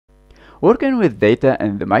Working with data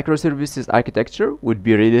in the microservices architecture would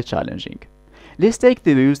be really challenging. Let's take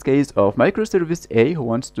the use case of microservice A who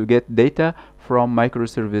wants to get data from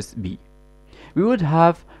microservice B. We would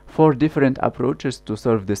have 4 different approaches to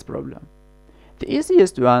solve this problem. The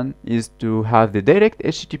easiest one is to have the direct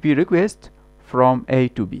HTTP request from A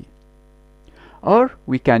to B. Or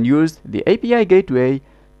we can use the API gateway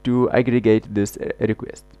to aggregate this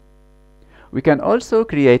request. We can also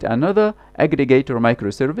create another aggregator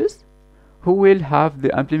microservice who will have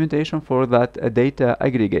the implementation for that data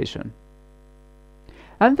aggregation.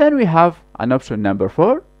 And then we have an option number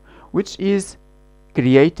 4, which is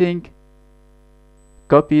creating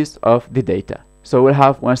copies of the data. So we'll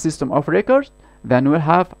have one system of records, then we'll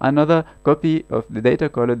have another copy of the data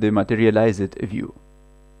called the Materialized View.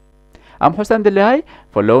 I'm Hossein Delai.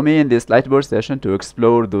 Follow me in this Lightboard session to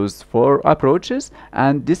explore those 4 approaches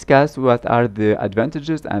and discuss what are the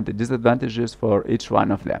advantages and the disadvantages for each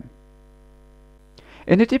one of them.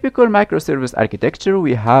 In a typical microservice architecture,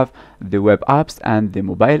 we have the web apps and the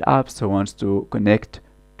mobile apps who wants to connect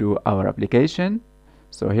to our application.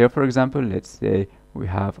 So here, for example, let's say we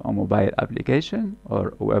have a mobile application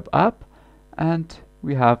or a web app, and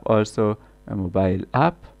we have also a mobile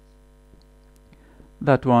app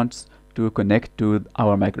that wants to connect to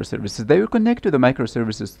our microservices. They will connect to the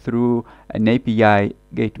microservices through an API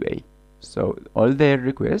gateway. So all their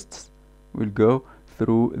requests will go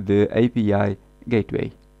through the API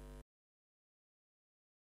gateway.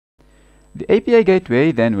 The API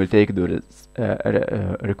gateway then will take those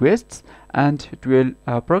requests and it will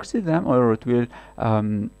proxy them, or it will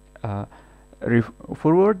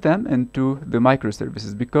forward them into the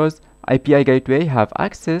microservices, because API gateway have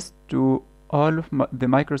access to all of the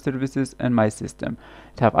microservices in my system.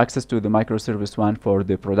 It have access to the microservice one for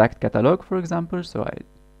the product catalog, for example. So I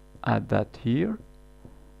add that here.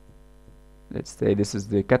 Let's say this is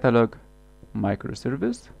the catalog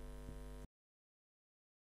microservice.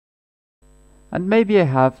 And maybe I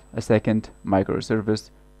have a second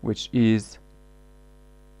microservice, which is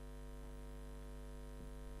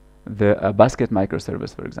the basket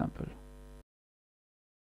microservice, for example.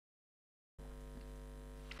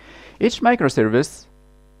 Each microservice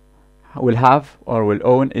will have or will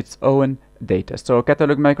own its own data. So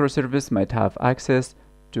catalog microservice might have access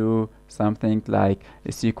to something like a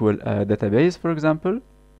SQL database, for example.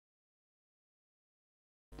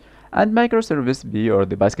 And microservice B, or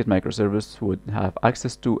the basket microservice, would have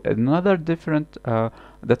access to another different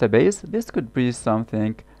database. This could be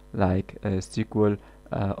something like a SQL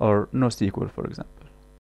or NoSQL, for example.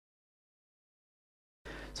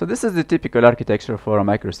 So this is the typical architecture for a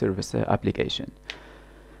microservice application.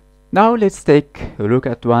 Now let's take a look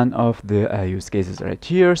at one of the use cases right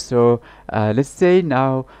here. So let's say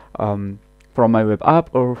now from my web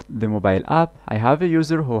app or the mobile app, I have a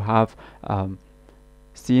user who have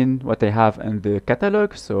seen what I have in the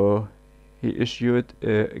catalog. So he issued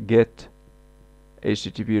a get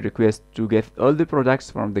HTTP request to get all the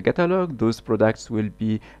products from the catalog. Those products will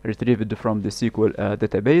be retrieved from the SQL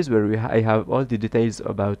database, where I have all the details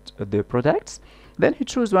about the products. Then he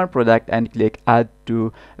choose one product and click add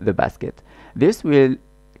to the basket. This will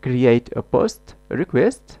create a post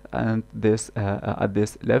request and this at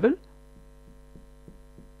this level,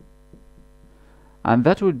 and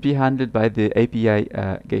that would be handled by the API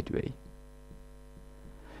gateway.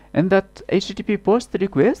 In that HTTP post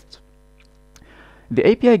request, the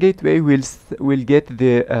API gateway will get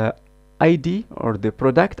the ID or the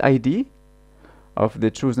product ID of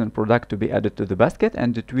the chosen product to be added to the basket,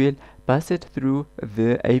 and it will pass it through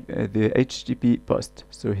the HTTP post.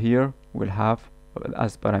 So here we'll have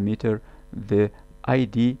as parameter the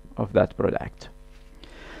ID of that product.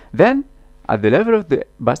 Then at the level of the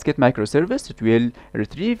basket microservice, it will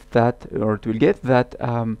retrieve that, or it will get that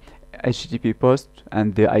HTTP post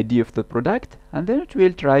and the ID of the product, and then it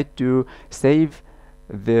will try to save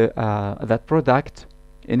that product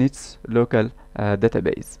in its local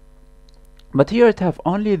database. But here it have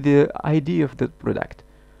only the ID of the product,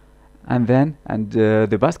 and then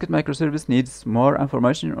the basket microservice needs more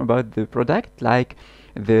information about the product, like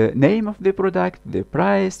the name of the product, the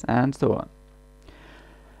price, and so on.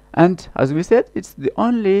 And as we said, it's the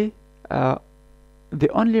only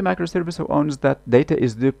microservice who owns that data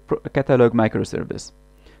is the catalog microservice.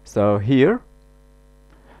 So here,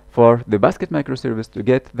 for the basket microservice to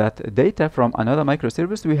get that data from another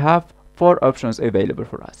microservice, we have 4 options available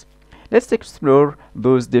for us. Let's explore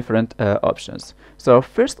those different options. So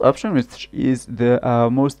first option, which is the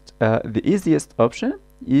the easiest option,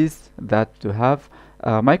 is that to have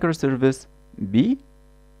microservice B,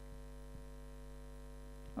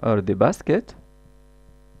 or the basket,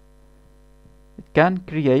 it can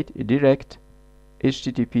create a direct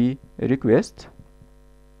HTTP request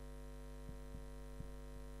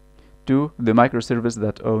to the microservice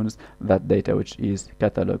that owns that data, which is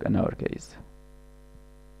catalog in our case.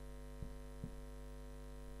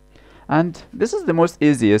 And this is the most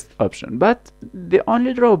easiest option, but the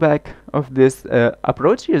only drawback of this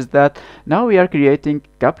approach is that now we are creating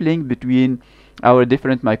coupling between our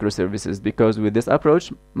different microservices, because with this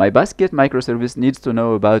approach my basket microservice needs to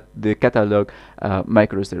know about the catalog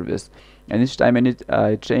microservice, and each time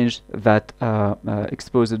I change that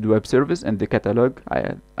exposed web service in the catalog,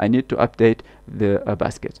 I need to update the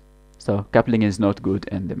basket. So coupling is not good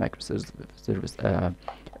in the microservice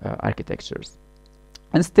architectures.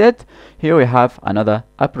 Instead, here we have another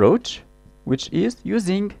approach, which is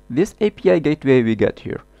using this API gateway we get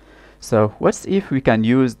here. So what if we can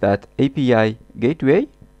use that API gateway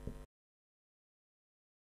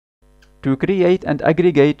to create and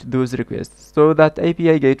aggregate those requests? So that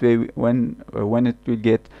API gateway, when it will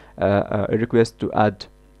get a request to add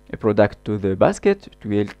a product to the basket, it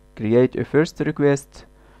will create a first request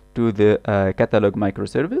to the catalog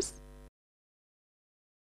microservice.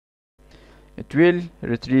 It will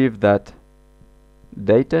retrieve that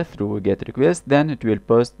data through get request, then it will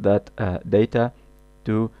post that data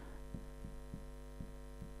to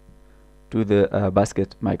the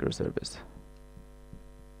basket microservice.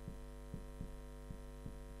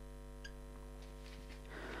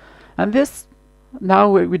 And this, now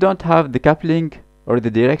we don't have the coupling or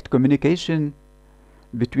the direct communication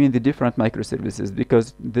between the different microservices,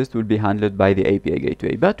 because this will be handled by the API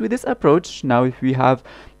gateway. But with this approach, now if we have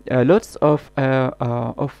lots of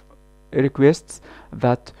requests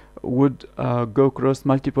that would go across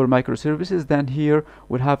multiple microservices, then here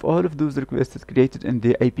we'll have all of those requests created in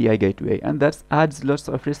the API gateway, and that adds lots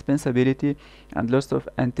of responsibility and lots of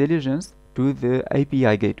intelligence to the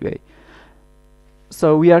API gateway.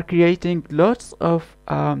 So we are creating lots of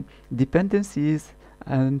dependencies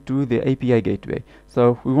and to the API gateway.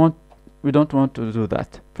 So we don't want to do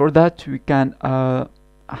that. For that, we can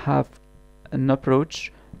have an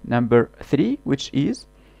approach number 3, which is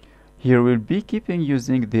here we'll be keeping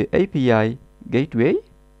using the API gateway,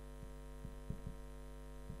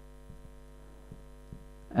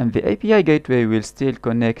 and the API gateway will still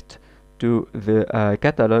connect to the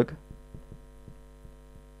catalog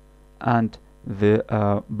and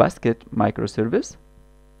the basket microservice,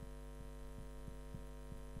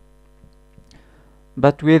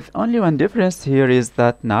 but with only one difference here is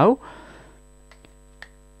that now,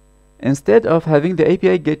 instead of having the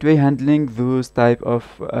API gateway handling those type of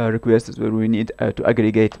requests where we need to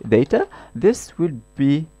aggregate data, this will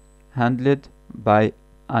be handled by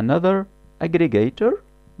another aggregator,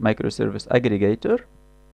 microservice aggregator.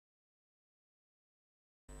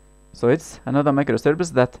 So it's another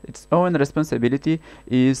microservice that its own responsibility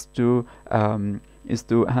is to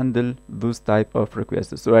handle those type of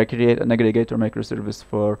requests. So I create an aggregator microservice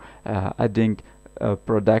for adding a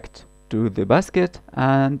product to the basket,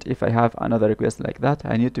 and if I have another request like that,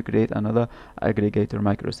 I need to create another aggregator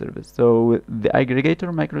microservice. So the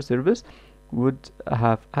aggregator microservice would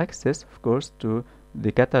have access, of course, to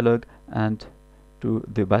the catalog and to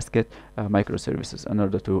the basket microservices in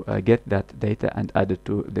order to get that data and add it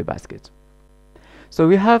to the basket. So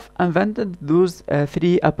we have invented those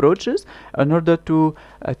 3 approaches in order to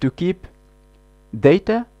keep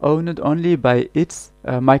data owned only by its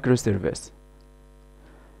microservice,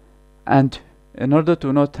 and in order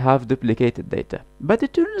to not have duplicated data. But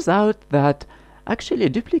it turns out that actually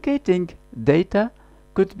duplicating data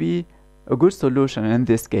could be a good solution in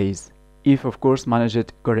this case, if of course manage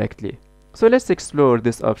it correctly. So let's explore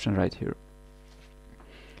this option right here.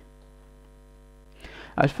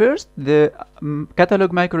 At first, the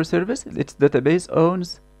catalog microservice, its database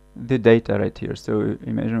owns the data right here. So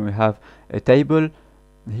imagine we have a table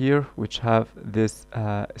here which have this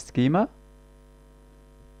schema.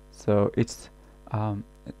 So it's a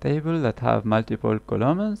table that have multiple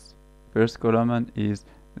columns. First column is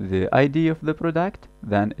the ID of the product,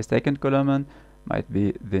 then a second column might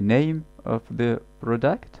be the name of the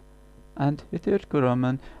product, and a third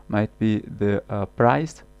column might be the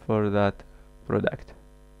price for that product,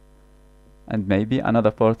 and maybe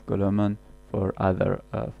another fourth column for other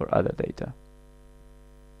data.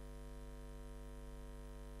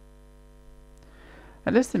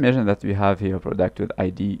 And let's imagine that we have here a product with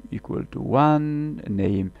ID equal to 1,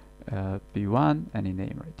 name P1, any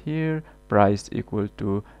name right here, price equal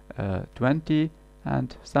to 20,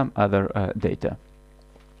 and some other data.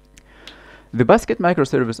 The basket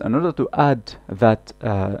microservice, in order to add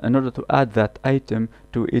that item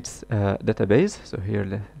to its database, so here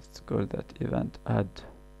let's call that event add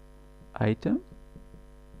item.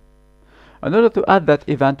 In order to add that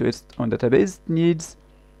event to its own database, it needs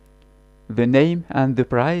the name and the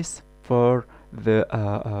price for the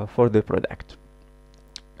product.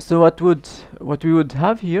 So what we would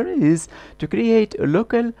have here is to create a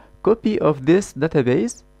local copy of this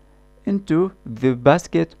database into the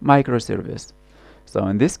basket microservice. So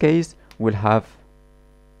in this case, we'll have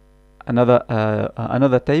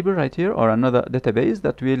another table right here, or another database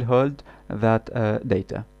that will hold that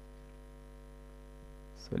data.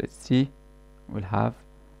 So let's see, we'll have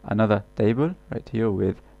another table right here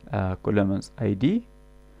with columns ID,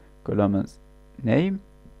 columns name,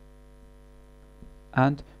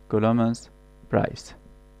 and columns price.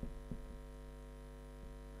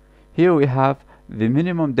 Here we have the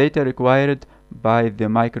minimum data required by the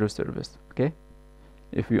microservice. Okay,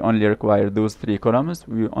 if we only require those 3 columns,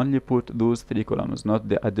 we only put those 3 columns, not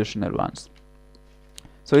the additional ones.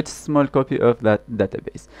 So it's a small copy of that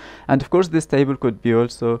database. And of course, this table could be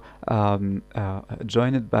also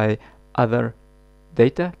joined by other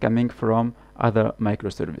data coming from other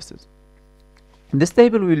microservices. This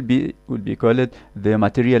table will be called the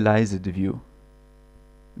Materialized View.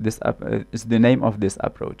 This is the name of this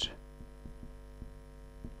approach,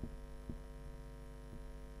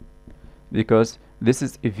 because this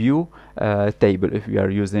is a view table if we are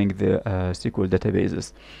using the SQL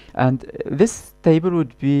databases, and this table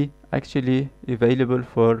would be actually available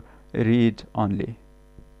for read only.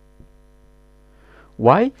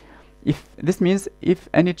 Why? If this means if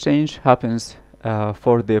any change happens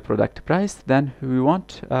for the product price, then we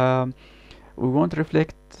won't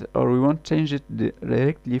reflect, or we won't change it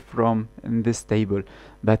directly from in this table,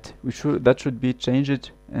 but that should be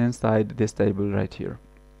changed inside this table right here.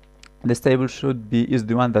 This table is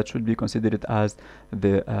the one that should be considered as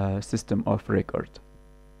the system of record.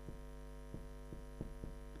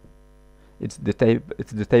 It's the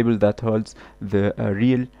table that holds the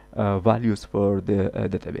real values for the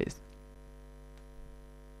database.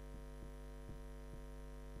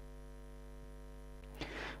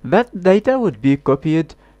 That data would be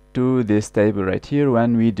copied to this table right here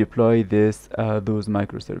when we deploy those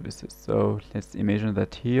microservices. So let's imagine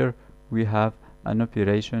that here we have an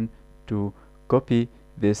operation to copy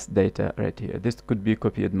this data right here. This could be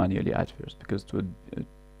copied manually at first, because it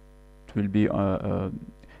will be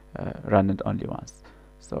run only once.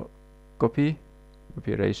 So copy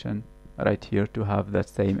operation right here to have that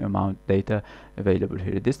same amount data available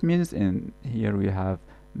here. This means in here we have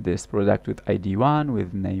this product with ID 1,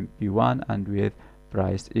 with name P1, and with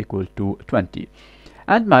price equal to 20.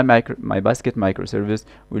 And my basket microservice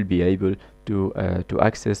will be able to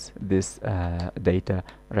access this data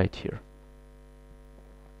right here.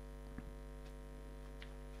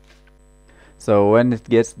 So when it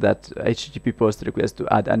gets that HTTP post request to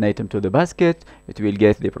add an item to the basket, it will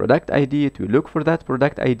get the product ID. It will look for that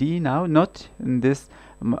product ID now, not in this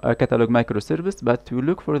catalog microservice, but to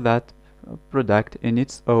look for that product in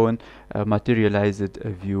its own materialized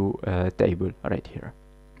view table right here.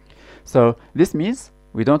 So this means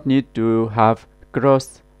we don't need to have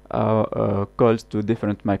cross calls to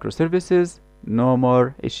different microservices, no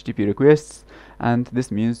more HTTP requests, and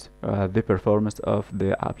this means the performance of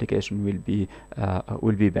the application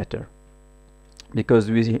will be better,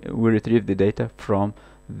 because we retrieve the data from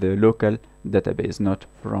the local database, not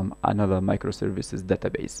from another microservices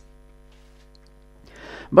database.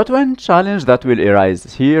 But one challenge that will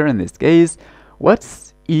arise here in this case,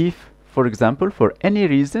 what's if, for example, for any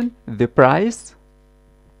reason, the price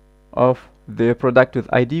of the product with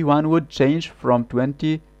ID 1 would change from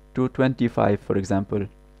 20 to 25, for example.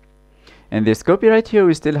 In this copy right here,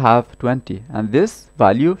 we still have 20, and this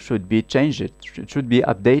value should be changed. It should be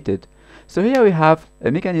updated. So here we have a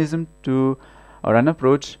mechanism or an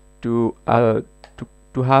approach to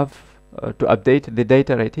update the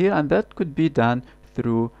data right here, and that could be done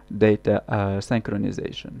through data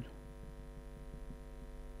synchronization.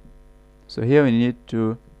 So here we need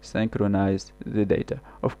to synchronize the data.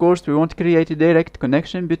 Of course, we won't create a direct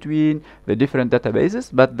connection between the different databases,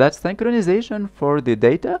 but that synchronization for the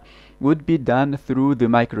data would be done through the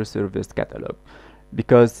microservice catalog.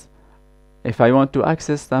 Because if I want to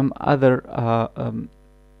access some other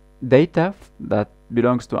data that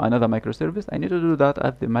belongs to another microservice, I need to do that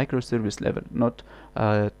at the microservice level, not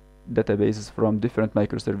databases from different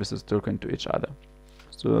microservices talking to each other.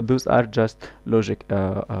 So those are just logic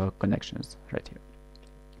connections right here.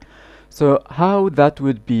 So how that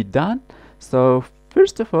would be done? So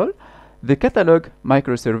first of all, the catalog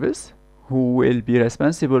microservice, who will be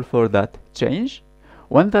responsible for that change,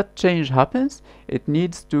 when that change happens, it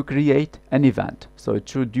needs to create an event. So it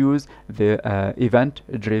should use the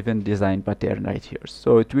event-driven design pattern right here.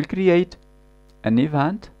 So it will create an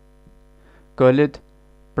event call it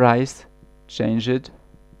price changed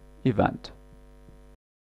event.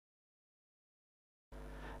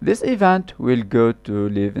 This event will go to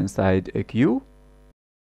live inside a queue,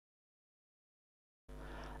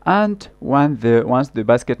 and once the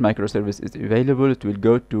basket microservice is available, it will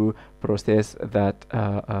go to process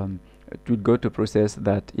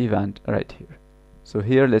that event right here. So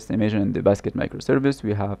here, let's imagine the basket microservice,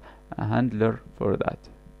 we have a handler for that.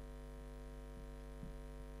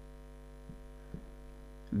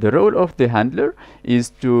 The role of the handler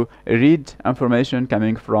is to read information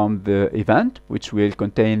coming from the event, which will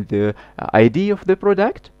contain the ID of the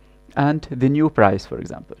product and the new price, for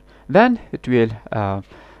example. Then it will,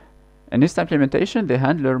 in this implementation, the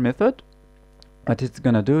handler method, what it's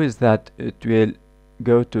gonna do is that it will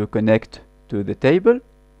go to connect to the table.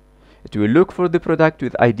 It will look for the product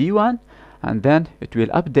with ID 1, and then it will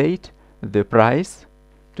update the price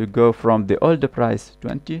to go from the older price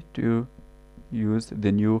 20 to use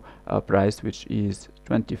the new price, which is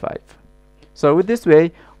 25. So with this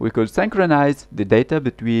way, we could synchronize the data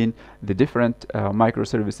between the different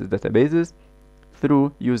microservices databases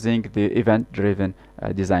through using the event-driven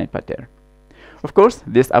design pattern. Of course,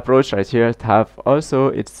 this approach right here have also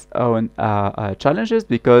its own challenges,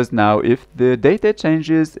 because now if the data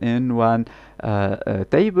changes in one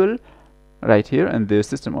table right here in the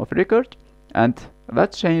system of record, and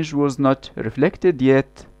that change was not reflected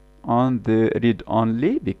yet on the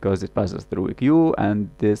read-only because it passes through a queue,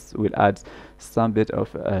 and this will add some bit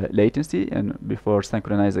of latency before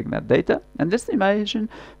synchronizing that data. And let's imagine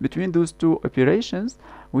between those two operations,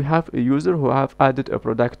 we have a user who have added a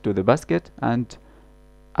product to the basket and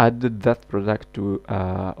added that product to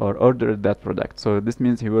or ordered that product. So this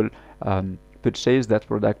means he will purchase that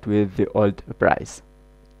product with the old price.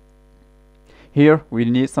 Here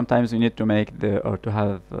sometimes we need to make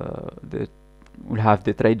we'll have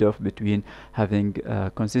the trade-off between having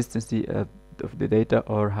consistency of the data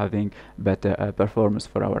or having better performance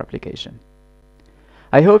for our application.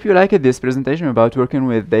 I hope you liked this presentation about working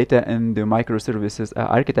with data in the microservices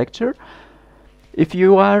architecture. If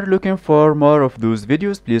you are looking for more of those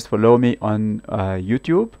videos, please follow me on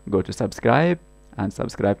YouTube. Go to subscribe and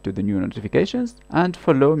subscribe to the new notifications, and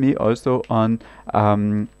follow me also on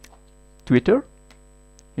Twitter.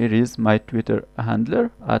 Here is my Twitter handler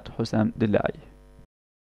 @HussamDillai.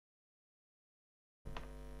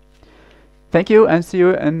 Thank you, and see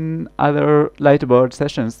you in other Lightboard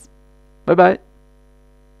sessions. Bye bye.